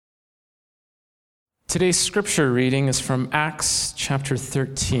Today's scripture reading is from Acts chapter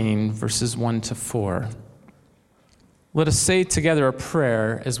 13, verses 1 to 4. Let us say together a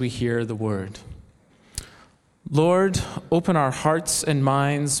prayer as we hear the word. Lord, open our hearts and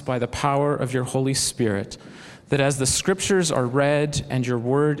minds by the power of your Holy Spirit, that as the scriptures are read and your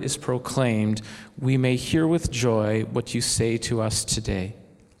word is proclaimed, we may hear with joy what you say to us today.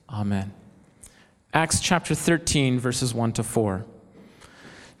 Amen. Acts chapter 13, verses 1 to 4.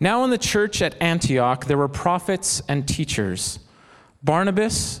 Now in the church at Antioch there were prophets and teachers: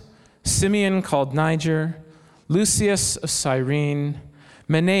 Barnabas, Simeon called Niger, Lucius of Cyrene,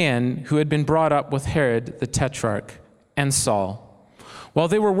 Manaen, who had been brought up with Herod the Tetrarch, and Saul. While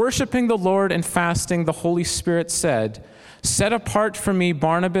they were worshiping the Lord and fasting, the Holy Spirit said, "Set apart for me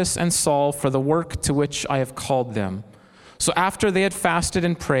Barnabas and Saul for the work to which I have called them." So after they had fasted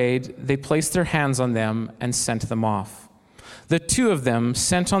and prayed, they placed their hands on them and sent them off. The two of them,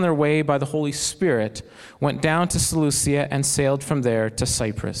 sent on their way by the Holy Spirit, went down to Seleucia and sailed from there to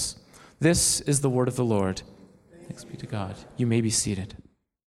Cyprus. This is the word of the Lord. Thanks be to God. You may be seated.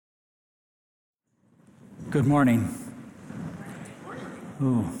 Good morning.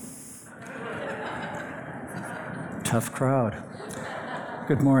 Ooh. Tough crowd.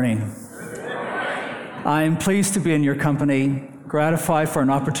 Good morning. I am pleased to be in your company, gratified for an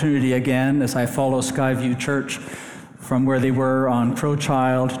opportunity again as I follow Skyview Church from where they were on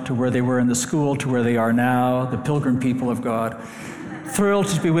Crowchild to where they were in the school to where they are now, the pilgrim people of God. Thrilled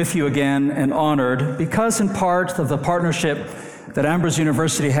to be with you again and honored because in part of the partnership that Ambrose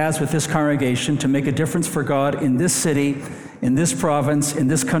University has with this congregation to make a difference for God in this city, in this province, in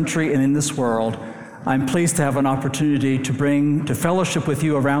this country, and in this world. I'm pleased to have an opportunity to fellowship with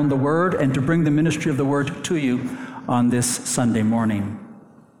you around the Word and to bring the ministry of the Word to you on this Sunday morning.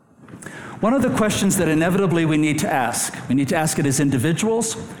 One of the questions that inevitably we need to ask it as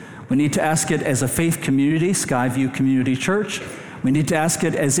individuals, we need to ask it as a faith community, Skyview Community Church, we need to ask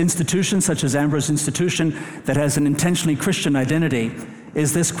it as institutions such as Ambrose Institution that has an intentionally Christian identity,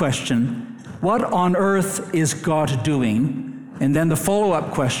 is this question: what on earth is God doing? And then the follow-up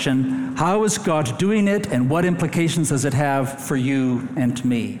question, how is God doing it and what implications does it have for you and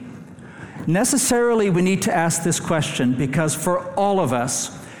me? Necessarily, we need to ask this question because for all of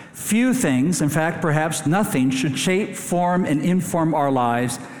us, few things, in fact, perhaps nothing, should shape, form, and inform our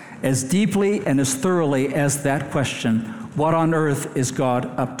lives as deeply and as thoroughly as that question: what on earth is God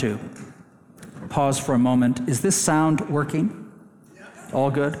up to? Pause for a moment. Is this sound working? All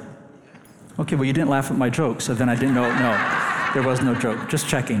good? Okay, well, you didn't laugh at my joke, so then I didn't know. No, there was no joke. Just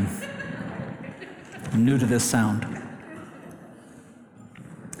checking. I'm new to this sound.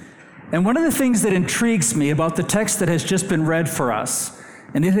 And one of the things that intrigues me about the text that has just been read for us,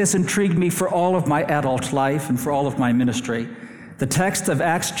 and it has intrigued me for all of my adult life and for all of my ministry, the text of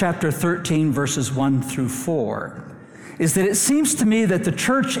Acts chapter 13, verses 1 through 4, is that it seems to me that the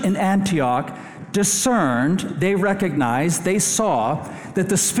church in Antioch discerned, they recognized, they saw that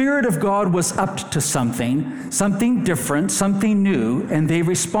the Spirit of God was up to something different, something new, and they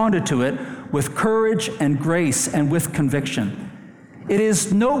responded to it with courage and grace and with conviction. It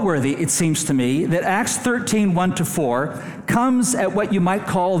is noteworthy, it seems to me, that Acts 13, 1 to 4 comes at what you might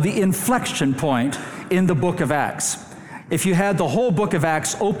call the inflection point in the book of Acts. If you had the whole book of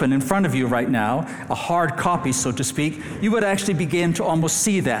Acts open in front of you right now, a hard copy, so to speak, you would actually begin to almost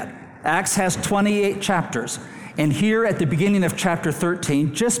see that. Acts has 28 chapters, and here at the beginning of chapter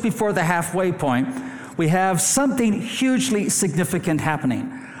 13, just before the halfway point, we have something hugely significant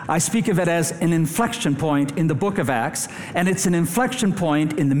happening. I speak of it as an inflection point in the book of Acts, and it's an inflection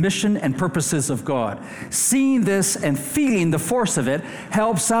point in the mission and purposes of God. Seeing this and feeling the force of it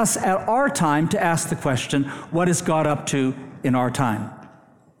helps us at our time to ask the question, what is God up to in our time?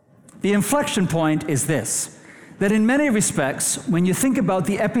 The inflection point is this: that in many respects, when you think about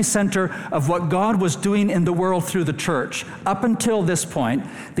the epicenter of what God was doing in the world through the church, up until this point,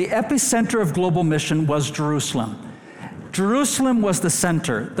 the epicenter of global mission was Jerusalem. Jerusalem was the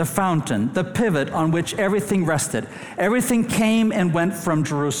center, the fountain, the pivot on which everything rested. Everything came and went from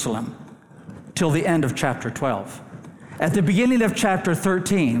Jerusalem till the end of chapter 12. At the beginning of chapter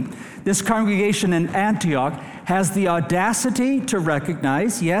 13, this congregation in Antioch has the audacity to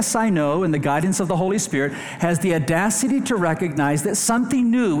recognize, yes, I know, in the guidance of the Holy Spirit, has the audacity to recognize that something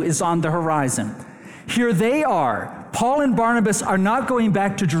new is on the horizon. Here they are. Paul and Barnabas are not going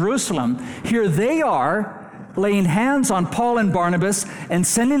back to Jerusalem. Here they are, laying hands on Paul and Barnabas and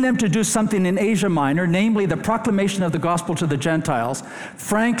sending them to do something in Asia Minor, namely the proclamation of the gospel to the Gentiles.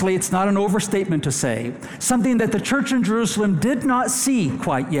 Frankly, it's not an overstatement to say, something that the church in Jerusalem did not see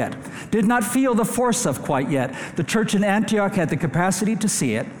quite yet, did not feel the force of quite yet. The church in Antioch had the capacity to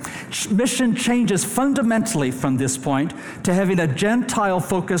see it. Mission changes fundamentally from this point to having a Gentile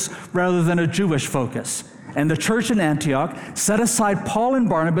focus rather than a Jewish focus. And the church in Antioch set aside Paul and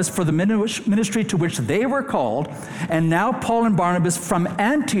Barnabas for the ministry to which they were called, and now Paul and Barnabas from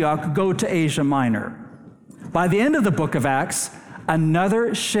Antioch go to Asia Minor. By the end of the book of Acts,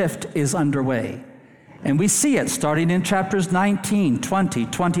 another shift is underway. And we see it starting in chapters 19, 20,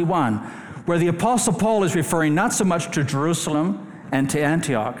 21, where the Apostle Paul is referring not so much to Jerusalem and to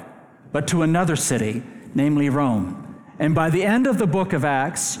Antioch, but to another city, namely Rome. And by the end of the book of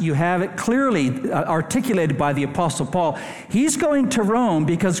Acts, you have it clearly articulated by the Apostle Paul. He's going to Rome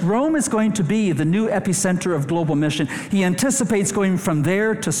because Rome is going to be the new epicenter of global mission. He anticipates going from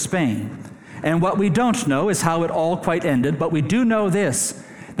there to Spain. And what we don't know is how it all quite ended, but we do know this,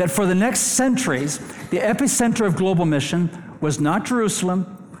 that for the next centuries, the epicenter of global mission was not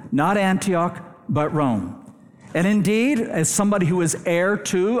Jerusalem, not Antioch, but Rome. And indeed, as somebody who is heir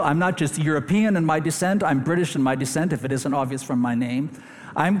to, I'm not just European in my descent, I'm British in my descent, if it isn't obvious from my name,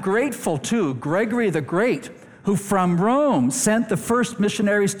 I'm grateful to Gregory the Great, who from Rome sent the first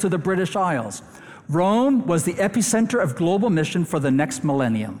missionaries to the British Isles. Rome was the epicenter of global mission for the next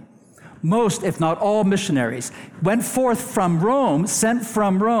millennium. Most, if not all, missionaries went forth from Rome, sent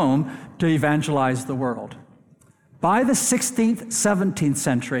from Rome to evangelize the world. By the 16th, 17th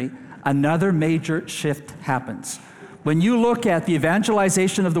century, another major shift happens. When you look at the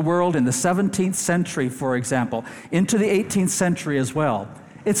evangelization of the world in the 17th century, for example, into the 18th century as well,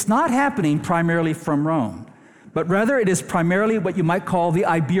 it's not happening primarily from Rome, but rather it is primarily what you might call the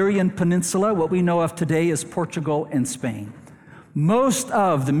Iberian Peninsula, what we know of today as Portugal and Spain. Most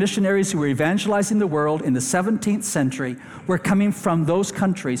of the missionaries who were evangelizing the world in the 17th century were coming from those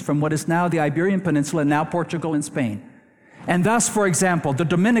countries, from what is now the Iberian Peninsula, now Portugal and Spain. And thus, for example, the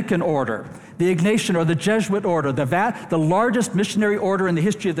Dominican order, the Ignatian or the Jesuit order, the largest missionary order in the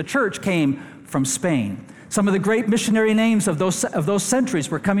history of the church came from Spain. Some of the great missionary names of those centuries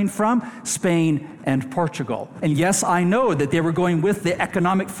were coming from Spain and Portugal. And yes, I know that they were going with the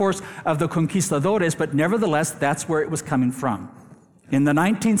economic force of the conquistadores, but nevertheless, that's where it was coming from. In the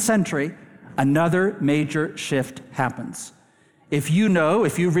 19th century, another major shift happens. If you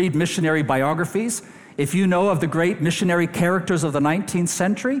read missionary biographies, if you know of the great missionary characters of the 19th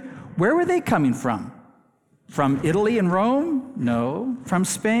century, where were they coming from? From Italy and Rome? No. From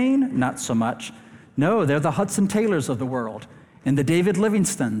Spain? Not so much. No, they're the Hudson Taylors of the world and the David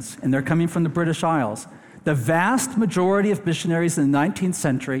Livingstons, and they're coming from the British Isles. The vast majority of missionaries in the 19th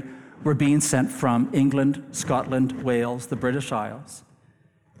century were being sent from England, Scotland, Wales, the British Isles.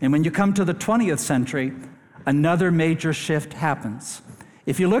 And when you come to the 20th century, another major shift happens.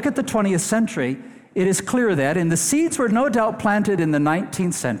 If you look at the 20th century, it is clear that, and the seeds were no doubt planted in the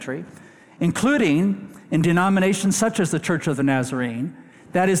 19th century, including in denominations such as the Church of the Nazarene,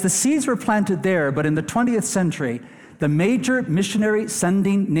 that is, the seeds were planted there, but in the 20th century, the major missionary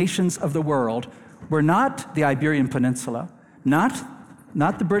sending nations of the world were not the Iberian Peninsula, not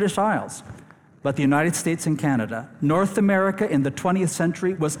the British Isles, but the United States and Canada. North America in the 20th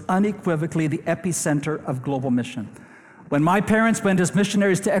century was unequivocally the epicenter of global mission. When my parents went as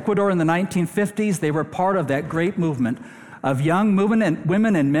missionaries to Ecuador in the 1950s, they were part of that great movement of young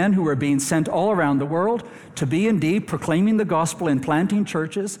women and men who were being sent all around the world to be indeed proclaiming the gospel and planting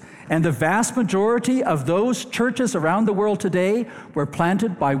churches. And the vast majority of those churches around the world today were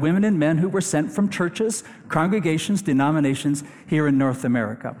planted by women and men who were sent from churches, congregations, denominations here in North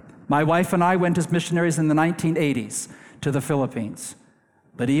America. My wife and I went as missionaries in the 1980s to the Philippines.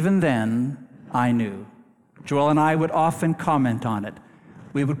 But even then, I knew. Joel and I would often comment on it.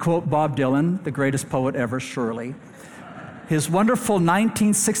 We would quote Bob Dylan, the greatest poet ever, surely. His wonderful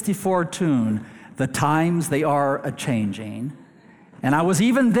 1964 tune, "The Times They Are A-Changing." And I was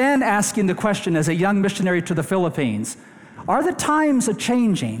even then asking the question as a young missionary to the Philippines, are the times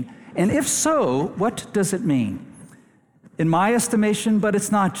a-changing? And if so, what does it mean? In my estimation, but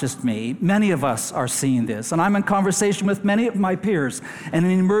it's not just me, many of us are seeing this. And I'm in conversation with many of my peers and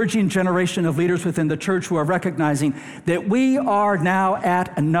an emerging generation of leaders within the church who are recognizing that we are now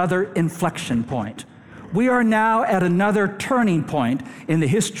at another inflection point. We are now at another turning point in the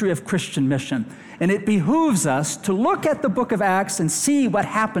history of Christian mission. And it behooves us to look at the book of Acts and see what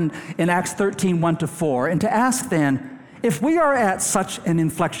happened in Acts 13, 1-4, and to ask then, if we are at such an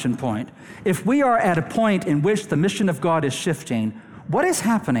inflection point, if we are at a point in which the mission of God is shifting, what is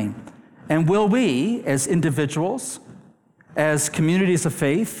happening And will we, as individuals, as communities of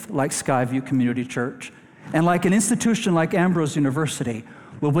faith, like Skyview Community Church, and like an institution like Ambrose University,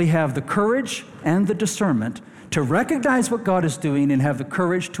 will we have the courage and the discernment to recognize what God is doing and have the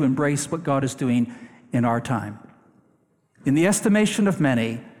courage to embrace what God is doing in our time? In the estimation of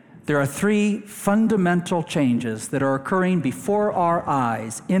many, there are three fundamental changes that are occurring before our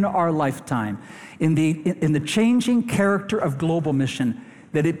eyes in our lifetime, in the changing character of global mission,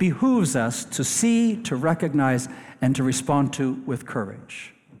 that it behooves us to see, to recognize, and to respond to with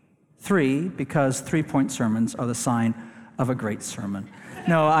courage. Three, because 3-point sermons are the sign of a great sermon.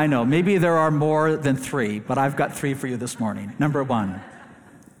 No, I know, maybe there are more than three, but I've got three for you this morning. Number one,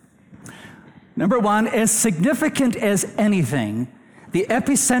 as significant as anything, the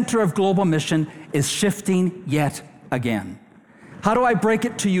epicenter of global mission is shifting yet again. How do I break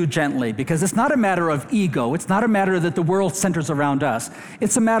it to you gently? Because it's not a matter of ego. It's not a matter that the world centers around us.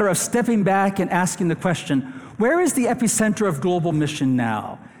 It's a matter of stepping back and asking the question, where is the epicenter of global mission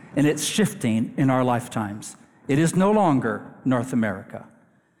now? And it's shifting in our lifetimes. It is no longer North America.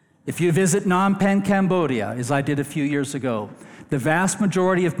 If you visit Phnom Penh, Cambodia, as I did a few years ago, the vast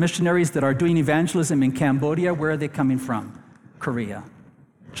majority of missionaries that are doing evangelism in Cambodia, where are they coming from? Korea,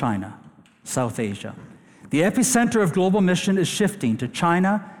 China, South Asia. The epicenter of global mission is shifting to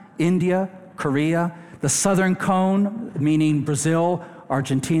China, India, Korea, the Southern Cone, meaning Brazil,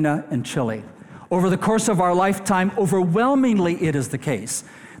 Argentina, and Chile. Over the course of our lifetime, overwhelmingly it is the case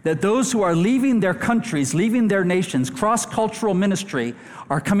that those who are leaving their countries, leaving their nations, cross-cultural ministry,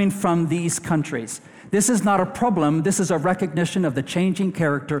 are coming from these countries. This is not a problem. This is a recognition of the changing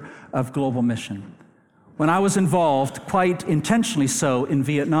character of global mission. When I was involved, quite intentionally so, in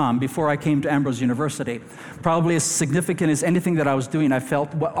Vietnam before I came to Ambrose University, probably as significant as anything that I was doing, I felt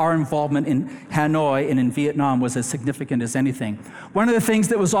our involvement in Hanoi and in Vietnam was as significant as anything. One of the things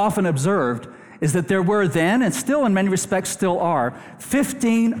that was often observed is that there were then, and still in many respects still are,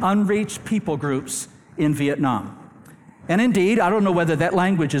 15 unreached people groups in Vietnam. And indeed, I don't know whether that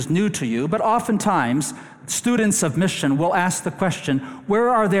language is new to you, but oftentimes students of mission will ask the question, where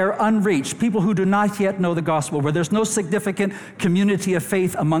are there unreached, people who do not yet know the gospel, where there's no significant community of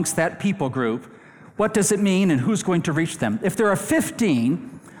faith amongst that people group? What does it mean and who's going to reach them? If there are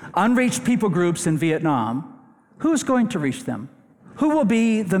 15 unreached people groups in Vietnam, who's going to reach them? Who will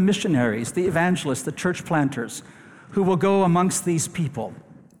be the missionaries, the evangelists, the church planters who will go amongst these people?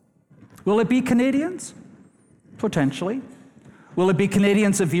 Will it be Canadians? Potentially. Will it be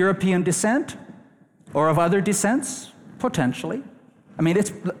Canadians of European descent or of other descents? Potentially. I mean,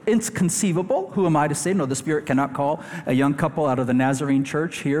 it's conceivable. Who am I to say? No, the Spirit cannot call a young couple out of the Nazarene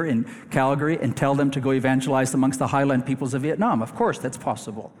Church here in Calgary and tell them to go evangelize amongst the highland peoples of Vietnam. Of course, that's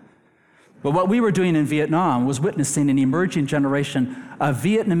possible. But what we were doing in Vietnam was witnessing an emerging generation of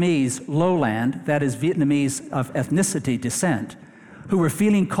Vietnamese lowland, that is Vietnamese of ethnicity descent, who were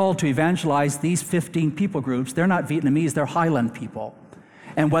feeling called to evangelize these 15 people groups. They're not Vietnamese, they're highland people.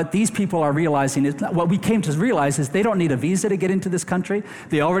 And what these people are realizing is, what we came to realize is they don't need a visa to get into this country.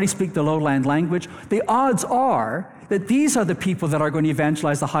 They already speak the lowland language. The odds are that these are the people that are going to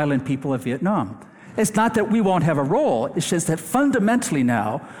evangelize the highland people of Vietnam. It's not that we won't have a role, it's just that fundamentally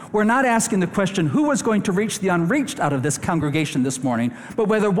now, we're not asking the question, who is going to reach the unreached out of this congregation this morning, but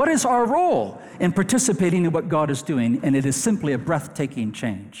whether what is our role in participating in what God is doing, and it is simply a breathtaking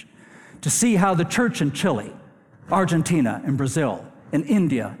change. To see how the church in Chile, Argentina, and Brazil, and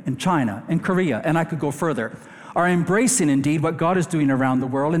India, and China, and Korea, and I could go further, are embracing indeed what God is doing around the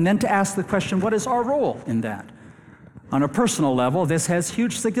world, and then to ask the question, what is our role in that? On a personal level, this has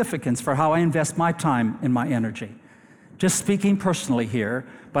huge significance for how I invest my time and my energy. Just speaking personally here,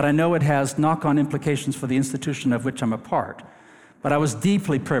 but I know it has knock-on implications for the institution of which I'm a part. But I was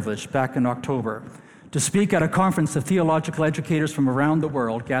deeply privileged back in October to speak at a conference of theological educators from around the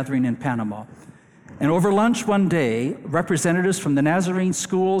world gathering in Panama. And over lunch one day, representatives from the Nazarene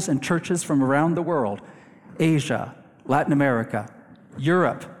schools and churches from around the world, Asia, Latin America,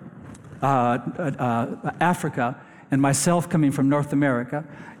 Europe, Africa, and myself coming from North America,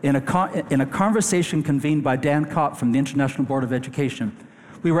 in a conversation convened by Dan Kopp from the International Board of Education,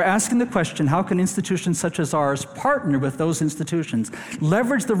 we were asking the question, how can institutions such as ours partner with those institutions,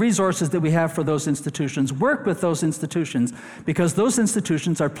 leverage the resources that we have for those institutions, work with those institutions, because those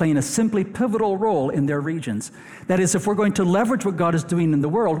institutions are playing a simply pivotal role in their regions. That is, if we're going to leverage what God is doing in the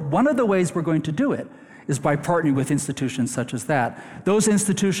world, one of the ways we're going to do it is by partnering with institutions such as that. Those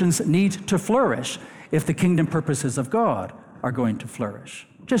institutions need to flourish if the kingdom purposes of God are going to flourish.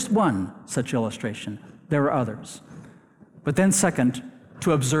 Just one such illustration. There are others. But then second,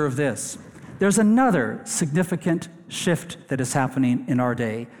 to observe this. There's another significant shift that is happening in our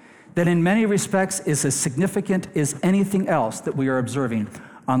day that in many respects is as significant as anything else that we are observing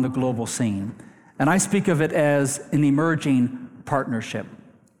on the global scene. And I speak of it as an emerging partnership.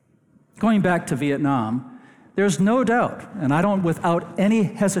 Going back to Vietnam, there's no doubt, and I don't without any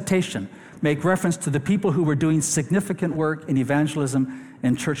hesitation make reference to the people who were doing significant work in evangelism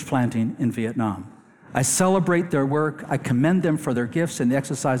and church planting in Vietnam. I celebrate their work, I commend them for their gifts and the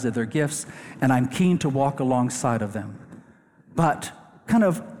exercise of their gifts, and I'm keen to walk alongside of them. But kind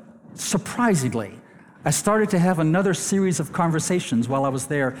of surprisingly, I started to have another series of conversations while I was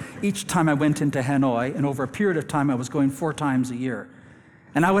there each time I went into Hanoi, and over a period of time I was going 4 times a year.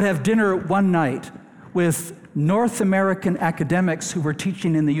 And I would have dinner one night with North American academics who were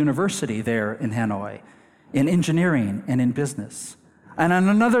teaching in the university there in Hanoi, in engineering and in business. And on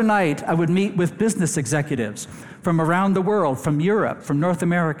another night, I would meet with business executives from around the world, from Europe, from North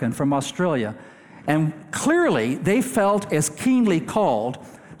America, and from Australia. And clearly, they felt as keenly called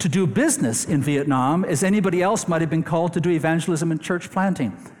to do business in Vietnam as anybody else might have been called to do evangelism and church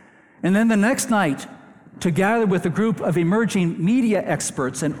planting. And then the next night, to gather with a group of emerging media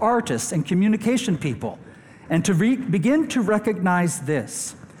experts and artists and communication people, and to begin to recognize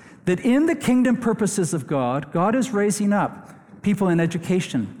this, that in the kingdom purposes of God, God is raising up people in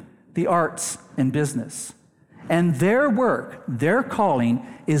education, the arts, and business. And their work, their calling,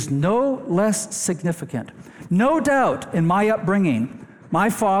 is no less significant. No doubt in my upbringing, my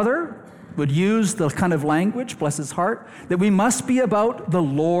father would use the kind of language, bless his heart, that we must be about the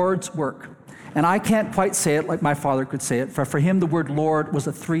Lord's work. And I can't quite say it like my father could say it, for him the word Lord was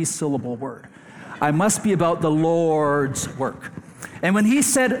a 3-syllable word. I must be about the Lord's work. And when he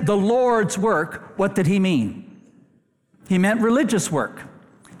said the Lord's work, what did he mean? He meant religious work.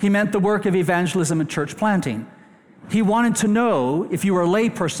 He meant the work of evangelism and church planting. He wanted to know, if you were a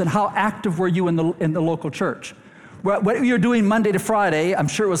layperson, how active were you in the local church? What you're doing Monday to Friday, I'm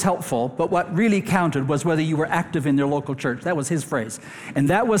sure it was helpful, but what really counted was whether you were active in your local church. That was his phrase. And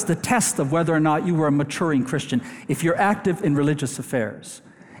that was the test of whether or not you were a maturing Christian, if you're active in religious affairs.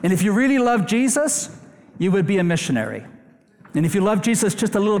 And if you really love Jesus, you would be a missionary. And if you love Jesus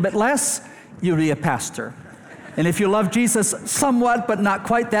just a little bit less, you would be a pastor. And if you love Jesus somewhat, but not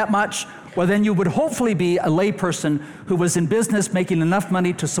quite that much, well, then you would hopefully be a layperson who was in business making enough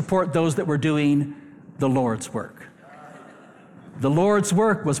money to support those that were doing the Lord's work. The Lord's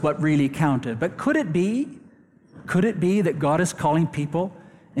work was what really counted. But could it be that God is calling people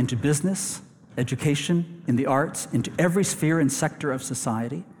into business, education, in the arts, into every sphere and sector of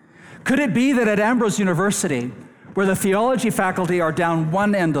society? Could it be that at Ambrose University, where the theology faculty are down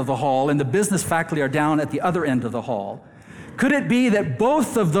one end of the hall and the business faculty are down at the other end of the hall, could it be that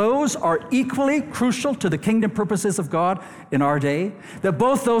both of those are equally crucial to the kingdom purposes of God in our day? That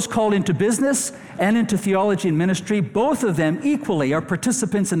both those called into business and into theology and ministry, both of them equally are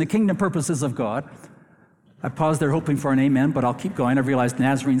participants in the kingdom purposes of God? I paused there hoping for an amen, but I'll keep going. I realize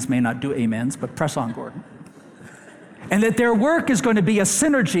Nazarenes may not do amens, but press on, Gordon. And that their work is going to be a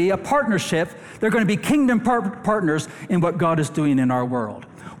synergy, a partnership. They're going to be kingdom partners in what God is doing in our world.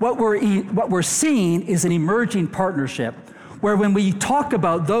 What we're seeing is an emerging partnership where when we talk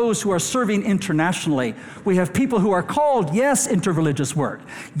about those who are serving internationally, we have people who are called, yes, into religious work,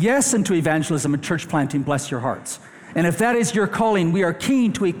 yes, into evangelism and church planting, bless your hearts. And if that is your calling, we are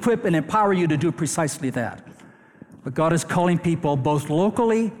keen to equip and empower you to do precisely that. But God is calling people both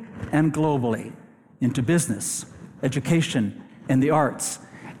locally and globally into business, education, and the arts.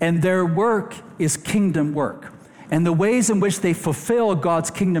 And their work is kingdom work. And the ways in which they fulfill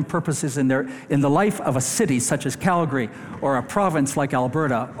God's kingdom purposes in the life of a city such as Calgary, or a province like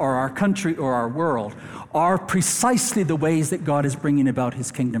Alberta, or our country or our world, are precisely the ways that God is bringing about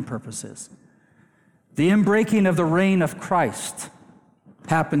his kingdom purposes. The inbreaking of the reign of Christ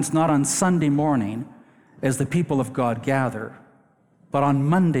happens not on Sunday morning as the people of God gather, but on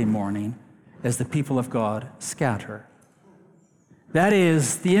Monday morning as the people of God scatter. That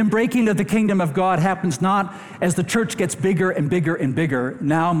is, the inbreaking of the kingdom of God happens not as the church gets bigger and bigger and bigger,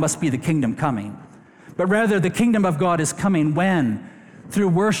 now must be the kingdom coming, but rather the kingdom of God is coming when, through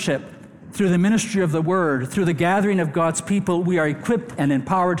worship, through the ministry of the word, through the gathering of God's people, we are equipped and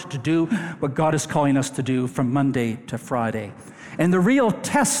empowered to do what God is calling us to do from Monday to Friday. And the real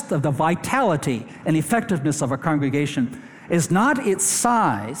test of the vitality and effectiveness of a congregation is not its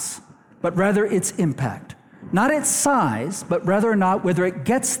size, but rather its impact. Not its size, but rather not whether it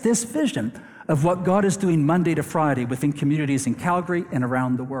gets this vision of what God is doing Monday to Friday within communities in Calgary and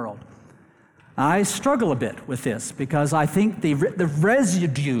around the world. I struggle a bit with this because I think the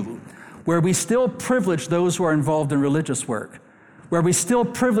residue where we still privilege those who are involved in religious work, where we still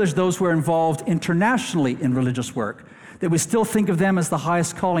privilege those who are involved internationally in religious work, that we still think of them as the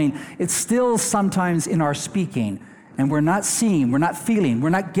highest calling, it's still sometimes in our speaking, and we're not seeing, we're not feeling, we're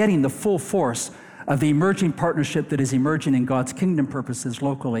not getting the full force of the emerging partnership that is emerging in God's kingdom purposes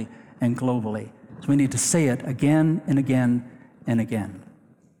locally and globally. So we need to say it again and again and again.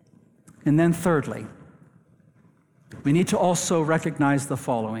 And then thirdly, we need to also recognize the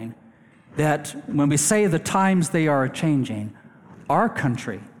following, that when we say the times they are changing, our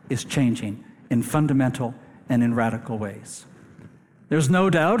country is changing in fundamental and in radical ways. There's no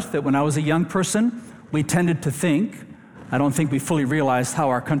doubt that when I was a young person, we tended to think, I don't think we fully realized how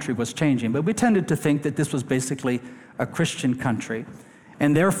our country was changing, but we tended to think that this was basically a Christian country.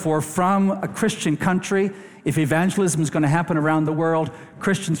 And therefore, from a Christian country, if evangelism is going to happen around the world,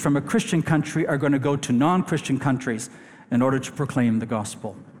 Christians from a Christian country are going to go to non-Christian countries in order to proclaim the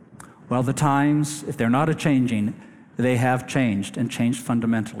gospel. Well, the times, if they're not a-changing, they have changed and changed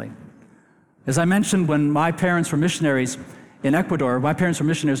fundamentally. As I mentioned, when my parents were missionaries in Ecuador,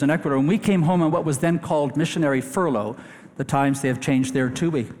 when we came home on what was then called missionary furlough, the times they have changed there too,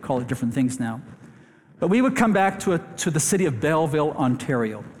 we call it different things now. But we would come back to the city of Belleville,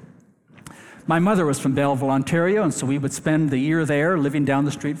 Ontario. My mother was from Belleville, Ontario, and so we would spend the year there living down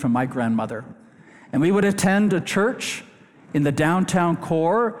the street from my grandmother. And we would attend a church in the downtown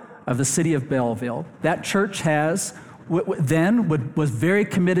core of the city of Belleville. That church was very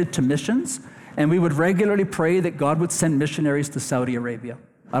committed to missions, and we would regularly pray that God would send missionaries to Saudi Arabia.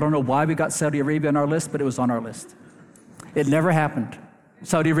 I don't know why we got Saudi Arabia on our list, but it was on our list. It never happened.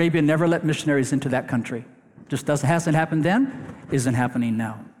 Saudi Arabia never let missionaries into that country. Just hasn't happened then, isn't happening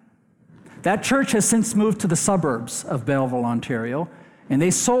now. That church has since moved to the suburbs of Belleville, Ontario, and they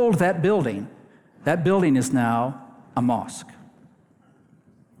sold that building. That building is now a mosque.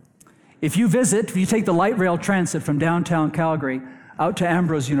 If you take the light rail transit from downtown Calgary out to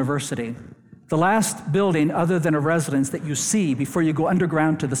Ambrose University, the last building other than a residence that you see before you go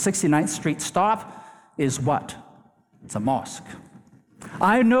underground to the 69th Street stop is what? It's a mosque.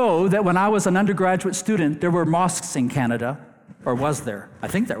 I know that when I was an undergraduate student, there were mosques in Canada, or was there? I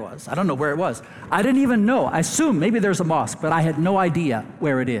think there was. I don't know where it was. I didn't even know. I assume maybe there's a mosque, but I had no idea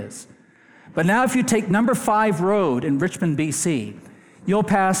where it is. But now if you take number 5 Road in Richmond, BC, you'll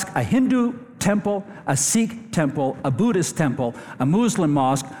pass a Hindu temple, a Sikh temple, a Buddhist temple, a Muslim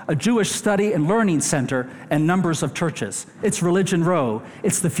mosque, a Jewish study and learning center, and numbers of churches. It's Religion Row.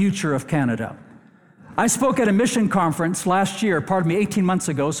 It's the future of Canada. I spoke at a mission conference 18 months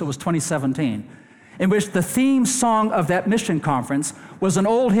ago, so it was 2017, in which the theme song of that mission conference was an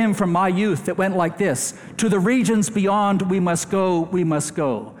old hymn from my youth that went like this: "To the regions beyond we must go, we must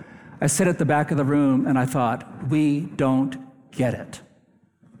go." I sat at the back of the room and I thought, we don't get it.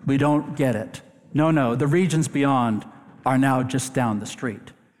 We don't get it. No, the regions beyond are now just down the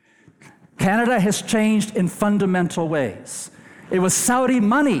street. Canada has changed in fundamental ways. It was Saudi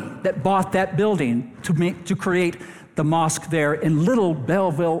money that bought that building to create the mosque there in Little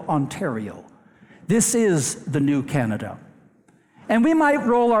Belleville, Ontario. This is the new Canada. And we might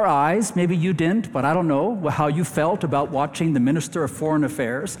roll our eyes, maybe you didn't, but I don't know how you felt about watching the Minister of Foreign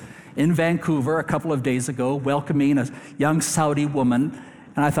Affairs in Vancouver a couple of days ago welcoming a young Saudi woman.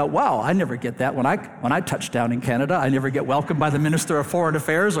 And I thought, wow, I never get that when I touch down in Canada. I never get welcomed by the Minister of Foreign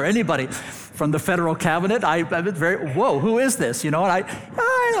Affairs or anybody from the federal cabinet. I've been whoa, who is this? And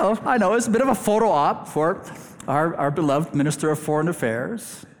I know, it's a bit of a photo op for our beloved Minister of Foreign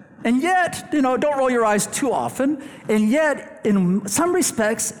Affairs. And yet, don't roll your eyes too often, and yet, in some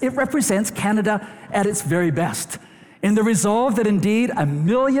respects, it represents Canada at its very best. In the resolve that indeed 1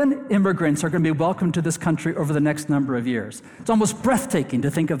 million immigrants are going to be welcomed to this country over the next number of years. It's almost breathtaking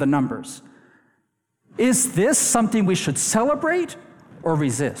to think of the numbers. Is this something we should celebrate or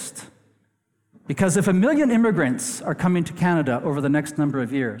resist? Because if 1 million immigrants are coming to Canada over the next number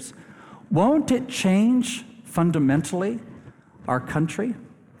of years, won't it change fundamentally our country?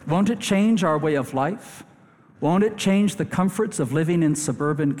 Won't it change our way of life? Won't it change the comforts of living in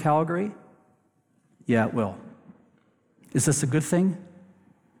suburban Calgary? Yeah, it will. Is this a good thing?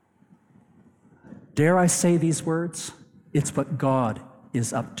 Dare I say these words? It's what God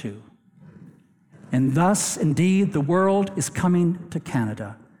is up to. And thus, indeed, the world is coming to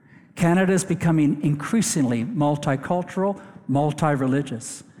Canada. Canada is becoming increasingly multicultural,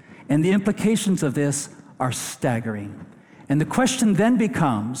 multi-religious. And the implications of this are staggering. And the question then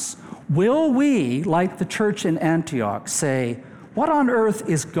becomes, will we, like the church in Antioch, say, what on earth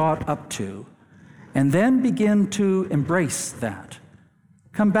is God up to? And then begin to embrace that.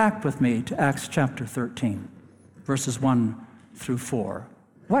 Come back with me to Acts chapter 13, verses 1 through 4.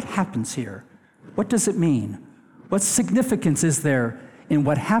 What happens here? What does it mean? What significance is there in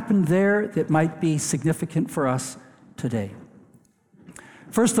what happened there that might be significant for us today.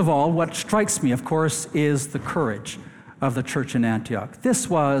 First of all, what strikes me, of course, is the courage of the church in Antioch. This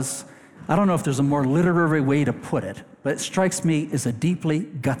was, I don't know if there's a more literary way to put it, but it strikes me as a deeply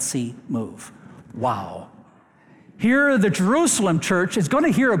gutsy move. Wow. Here, the Jerusalem church is going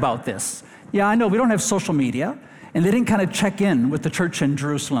to hear about this. Yeah, I know we don't have social media, and they didn't kind of check in with the church in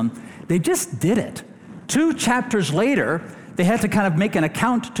Jerusalem. They just did it. 2 chapters later, they had to kind of make an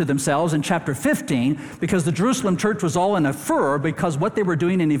account to themselves in chapter 15 because the Jerusalem church was all in a furor because what they were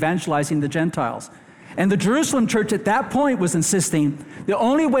doing in evangelizing the Gentiles. And the Jerusalem church at that point was insisting the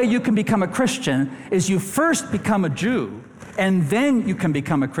only way you can become a Christian is you first become a Jew and then you can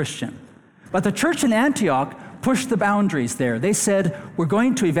become a Christian. But the church in Antioch pushed the boundaries there. They said, we're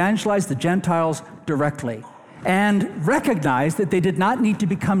going to evangelize the Gentiles directly and recognized that they did not need to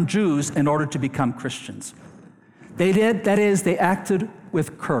become Jews in order to become Christians. They did, that is, they acted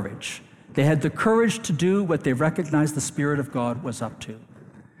with courage. They had the courage to do what they recognized the Spirit of God was up to.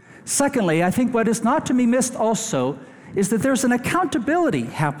 Secondly, I think what is not to be missed also is that there's an accountability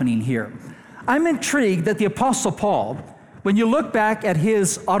happening here. I'm intrigued that the Apostle Paul, when you look back at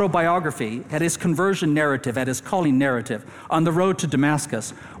his autobiography, at his conversion narrative, at his calling narrative on the road to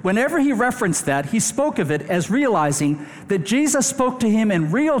Damascus, whenever he referenced that, he spoke of it as realizing that Jesus spoke to him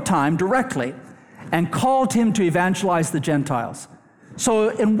in real time directly and called him to evangelize the Gentiles. So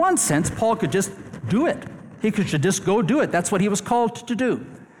in one sense, Paul could just do it. He could just go do it. That's what he was called to do.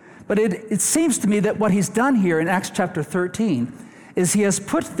 But it seems to me that what he's done here in Acts chapter 13 is he has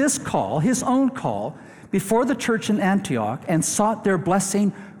put this call, his own call, before the church in Antioch and sought their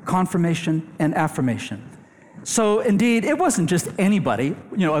blessing, confirmation, and affirmation. So indeed, it wasn't just anybody,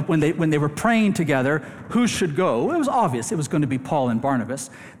 when they were praying together, who should go. It was obvious it was going to be Paul and Barnabas.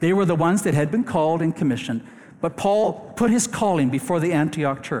 They were the ones that had been called and commissioned. But Paul put his calling before the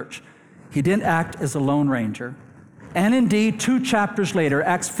Antioch church. He didn't act as a lone ranger. And indeed, 2 chapters later,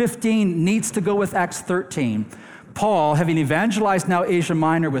 Acts 15 needs to go with Acts 13. Paul, having evangelized now Asia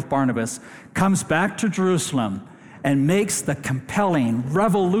Minor with Barnabas, comes back to Jerusalem and makes the compelling,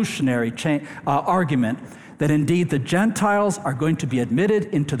 revolutionary argument that indeed the Gentiles are going to be admitted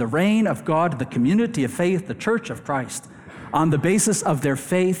into the reign of God, the community of faith, the church of Christ, on the basis of their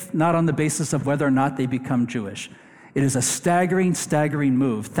faith, not on the basis of whether or not they become Jewish. It is a staggering, staggering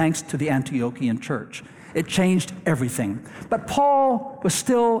move, thanks to the Antiochian church. It changed everything. But Paul was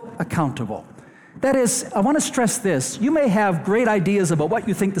still accountable. That is, I want to stress this. You may have great ideas about what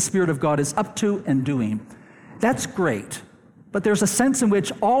you think the Spirit of God is up to and doing. That's great. But there's a sense in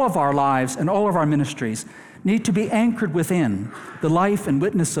which all of our lives and all of our ministries need to be anchored within the life and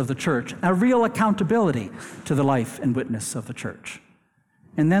witness of the church, a real accountability to the life and witness of the church.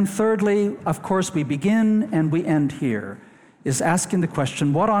 And then thirdly, of course, we begin and we end here, is asking the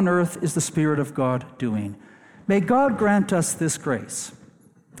question, what on earth is the Spirit of God doing? May God grant us this grace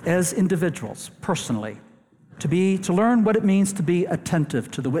as individuals, personally, to learn what it means to be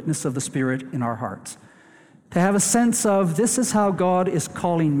attentive to the witness of the Spirit in our hearts, to have a sense of, this is how God is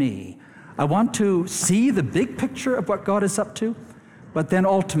calling me. I want to see the big picture of what God is up to, but then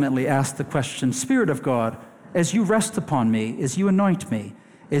ultimately ask the question, Spirit of God, as you rest upon me, as you anoint me,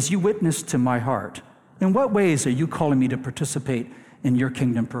 as you witness to my heart, in what ways are you calling me to participate in your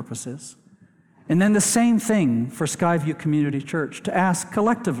kingdom purposes? And then the same thing for Skyview Community Church, to ask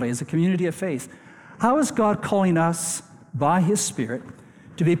collectively as a community of faith, how is God calling us by His Spirit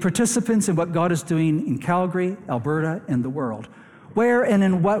to be participants in what God is doing in Calgary, Alberta, and the world? Where and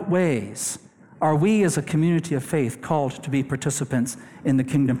in what ways are we as a community of faith called to be participants in the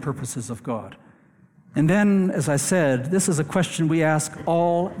kingdom purposes of God? And then, as I said, this is a question we ask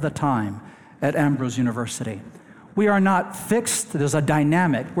all the time at Ambrose University. We are not fixed, there's a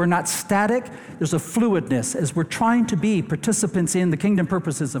dynamic. We're not static, there's a fluidness as we're trying to be participants in the kingdom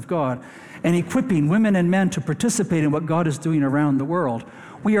purposes of God and equipping women and men to participate in what God is doing around the world.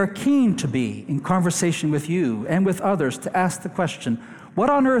 We are keen to be in conversation with you and with others to ask the question, what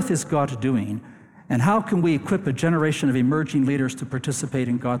on earth is God doing? And how can we equip a generation of emerging leaders to participate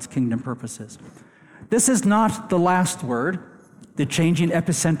in God's kingdom purposes? This is not the last word, the changing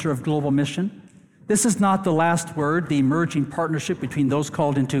epicenter of global mission. This is not the last word, the emerging partnership between those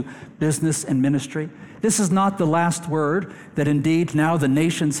called into business and ministry. This is not the last word that indeed now the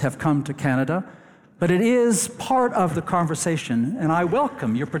nations have come to Canada, but it is part of the conversation, and I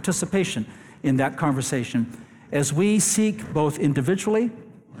welcome your participation in that conversation as we seek both individually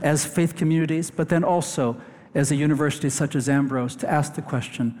as faith communities, but then also as a university such as Ambrose to ask the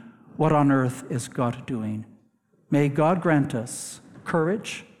question, what on earth is God doing? May God grant us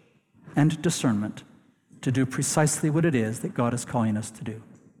courage and discernment to do precisely what it is that God is calling us to do.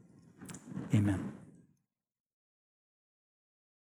 Amen.